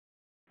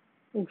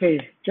Ok,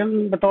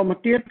 chân bắt đầu một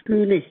tiết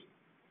cứ đi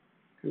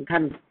thằng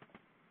thân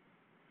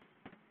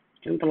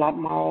chân tập lọp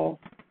màu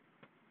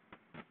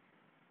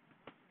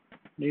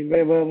đi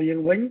về bờ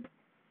dương vĩnh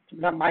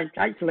chúng ta bay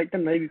trái lấy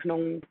tên này vì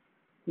không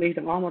đi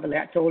thằng ông mà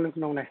lẽ trôi lên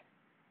không này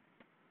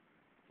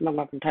nó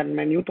là thành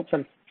menu tục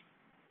sân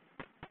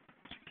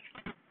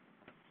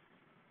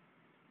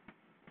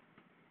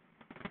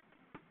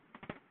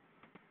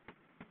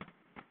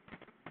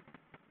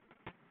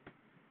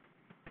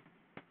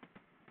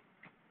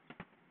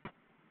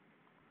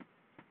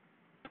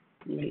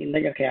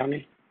đây là khéo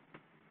này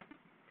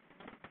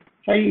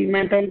xây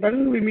men tên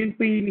tấn vitamin P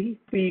ní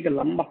P cái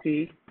lắm bọc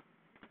gì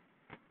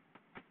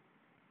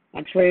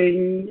anh chơi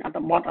anh tập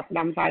bot anh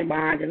đam sai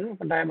ba chứ nó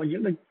phần đây mà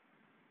giữ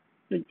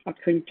định bắt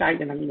khinh chay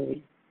cho năng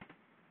người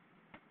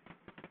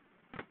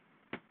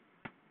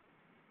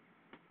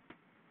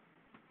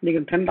đi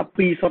cần thân đập P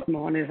sốt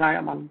mà này sai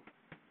à bằng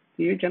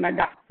thì cho nó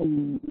đặt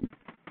cùng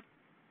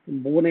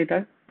bố này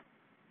tới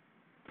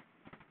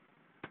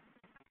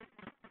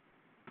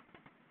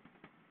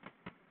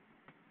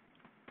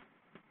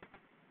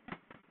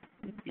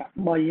đặt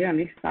bay á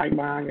này sai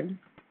ba chứ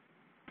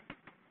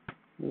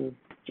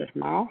chết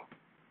máu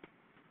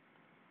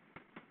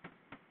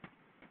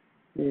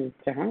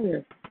chẳng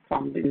rồi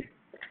phòng thì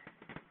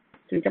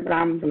xin chấp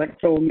làm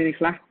electro mini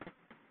class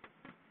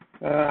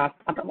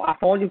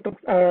phó dung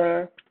tục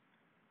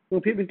ưu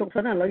phía bên tục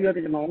sân là lấy giờ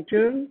thì mong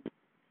chướng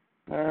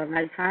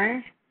ngày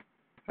thái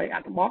phải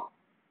ăn bóp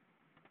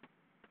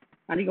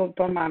anh đi câu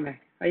toàn bàn này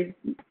hay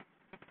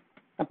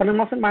phần năng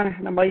móc sân bàn này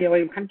là bây giờ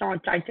bây khăn cho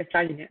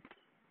chay như thế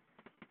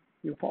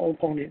nhiều phó ô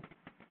phong này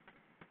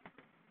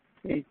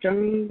thì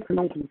chân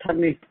nông thần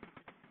thân đi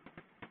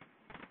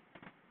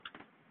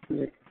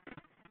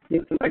như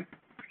like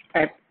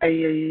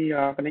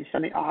FA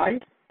connection AI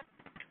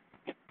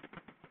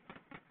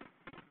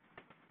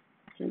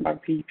trên bài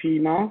PP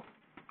nó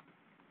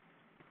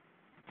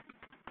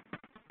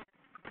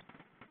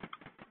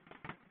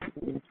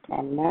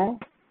còn nó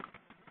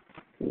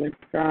with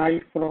guy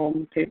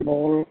from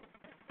table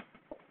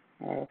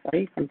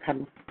cái phần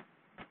thành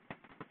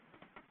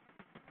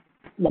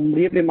đầm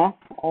liệt đi mà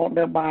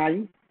order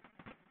by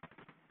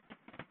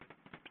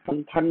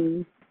phần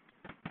thân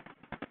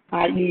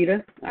ID đó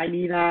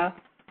ID là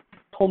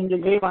thông cho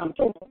cái bàn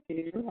chỗ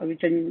thì ở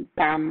trên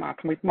tam mà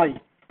không mấy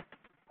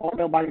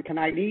order by phần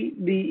ID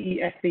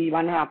DESC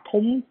bàn là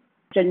thông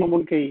trên một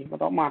môn kỳ và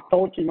đó mà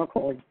tô trên một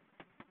khối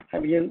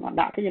tại vì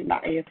đã cái hiện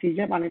đại ESC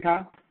chứ bạn ấy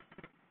thao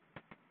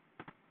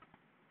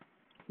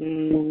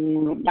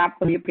đáp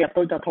cái việc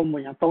tôiจะthông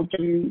với nhà tôi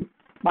trên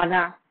bàn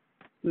nha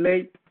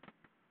lên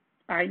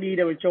ID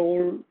đều cho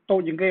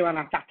tôi những cái bàn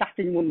là chắc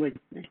trên môn mình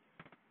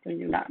cái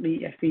những đã đi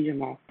ESC cho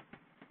nó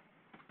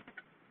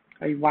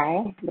cái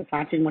vào để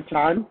phá trình một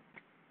lớn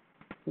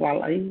và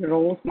lấy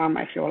row nam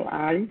actual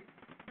I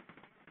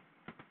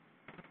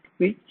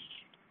which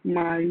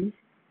my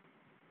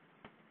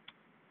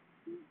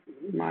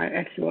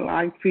actual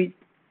I fit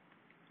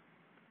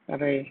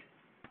array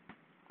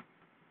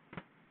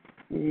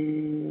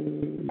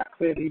đặt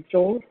về đi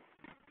chỗ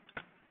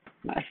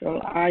actual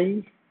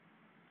I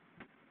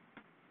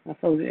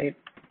associate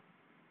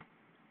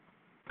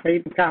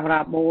cái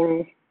camera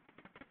ball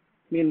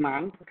miền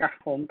mãn các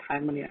home time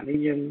mà này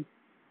đi dừng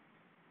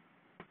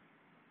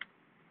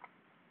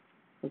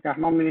các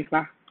mong này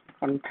là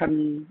còn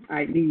thân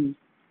ID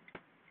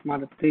mà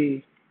được thì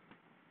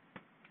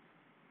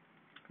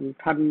còn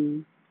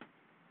thân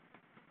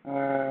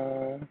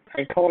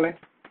thầy thô đấy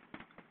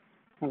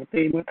mà được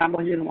thì mới tám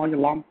bao nhiêu mà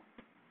long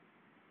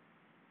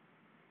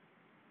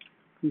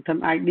còn thân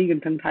ID còn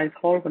thân thầy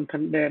thô còn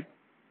thân đẹp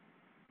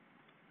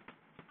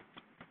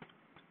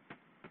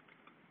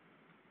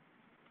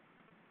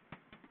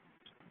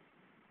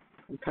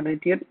còn thân này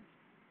tiết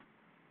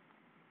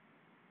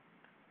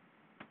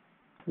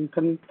còn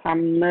thân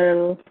thumbnail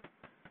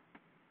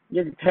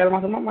với theo mà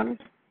nó mà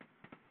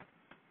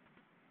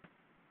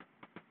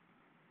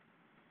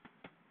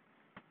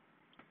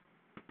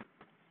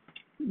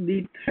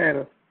detail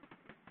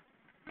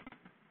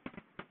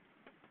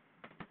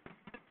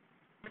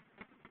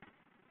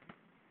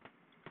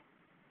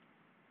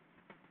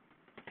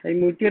thấy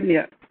mũi tiết nhỉ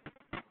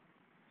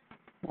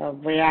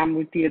về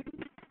mũi tiết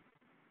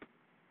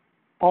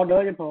order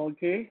cho phổ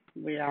ok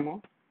về nó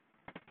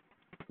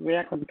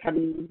về còn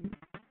thân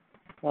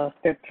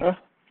status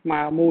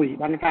mà mùi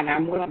bằng cả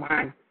nám muốn làm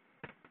hàng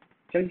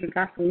chân chân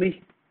các không đi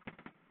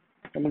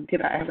rồi mình thiết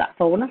lại đã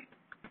số đó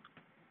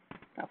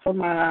đã số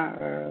mà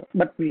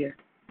bật về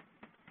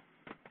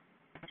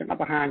chân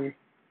áp hàng này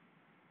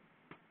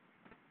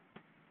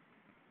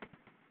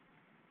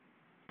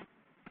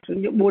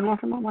chân dụng buôn nó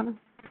nó bán nó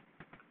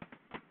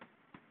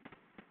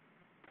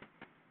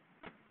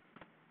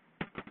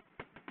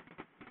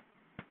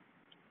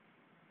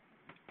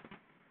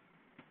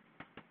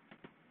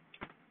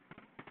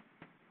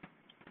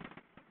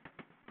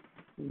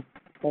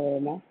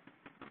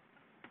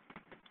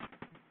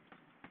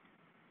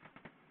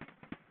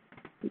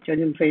cho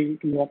nhân phi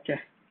một trời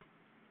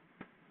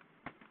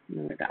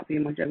tạo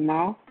tiền một trận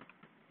máu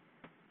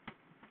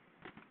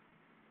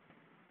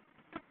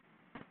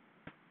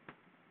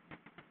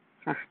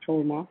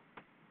trôi máu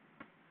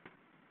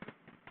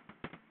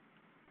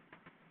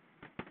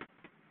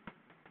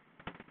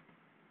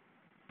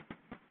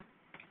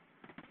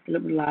lớp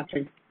là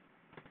trình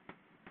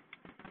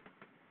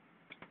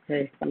thì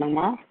phần năng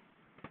máu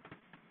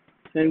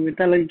thì người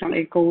ta lên trong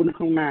eco nó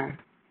không nào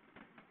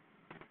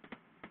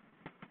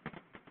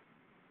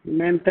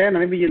men té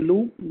này bây giờ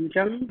lú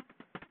trắng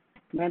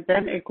men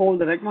té eco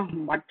rồi đấy mà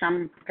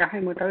 300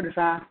 cái mới tới được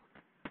xa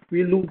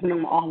viên lú không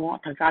năng mỏ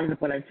thời gian là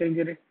phải lại chơi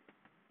chưa đi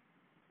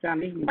cho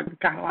này bắt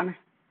cả quá này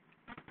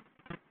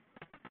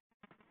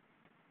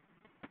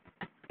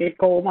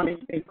eco mà đi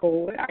eco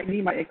ai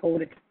đi mà eco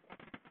đi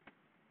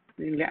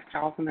lẹ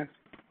cho con này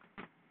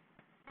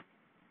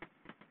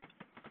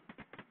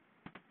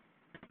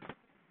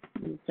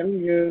trắng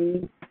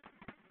dương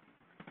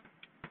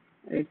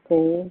eco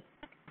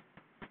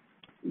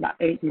đã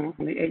eight mà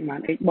lấy eight mà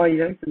eight bay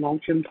đấy mong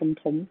chân thông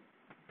thống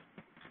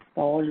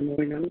to rồi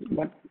mùi nó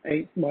bắt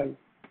eight bay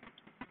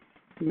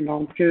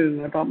mong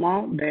trường ở đó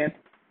máu đẹp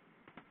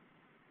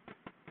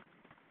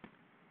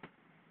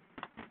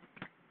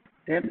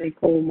đẹp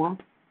eco mà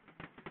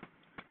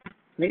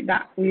lấy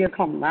đã bia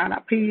thòng đá đã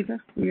phi đó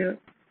bia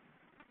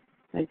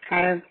lấy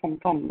khai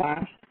thòng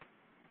đá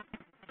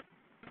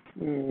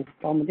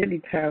còn một cái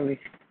detail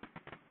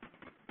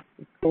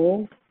thì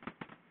cố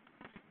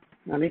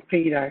là lấy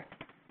phi rồi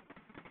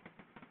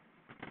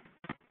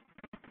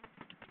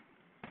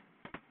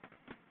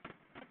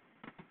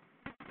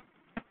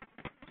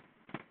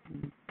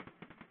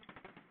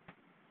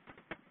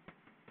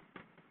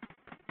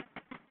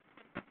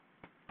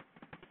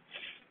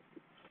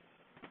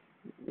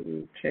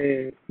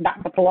thì đặt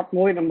vào thoát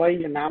môi là mấy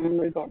năm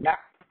mới có đặt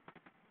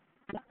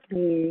nó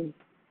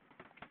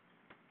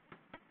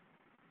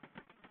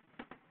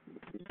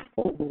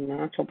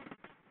chụp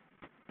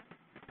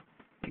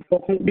cô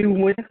không điêu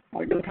môi đó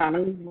hỏi đưa thằng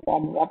nó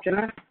bọp cho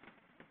nó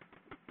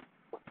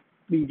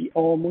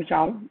video mua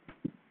cháu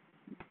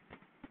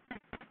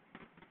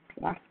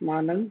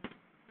mà nắng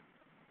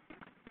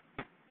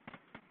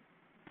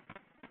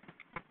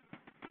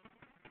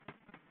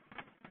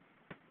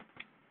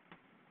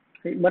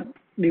thì bất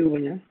điêu vào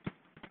nhá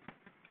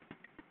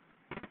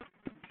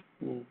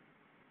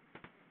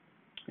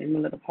thế mà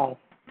là tập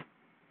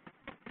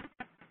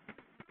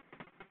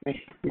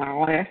này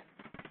màu hết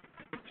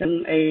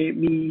chân A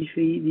B C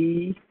D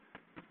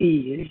E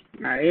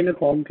này nó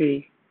còn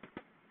kỳ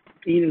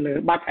E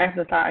là bắt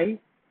exercise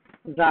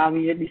ra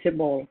vì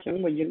disable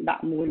chẳng mà dân đạo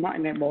mùi mãi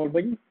này bò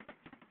vĩnh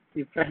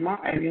thì fresh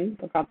mark em những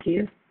có cặp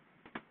kia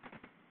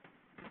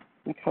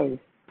nó thử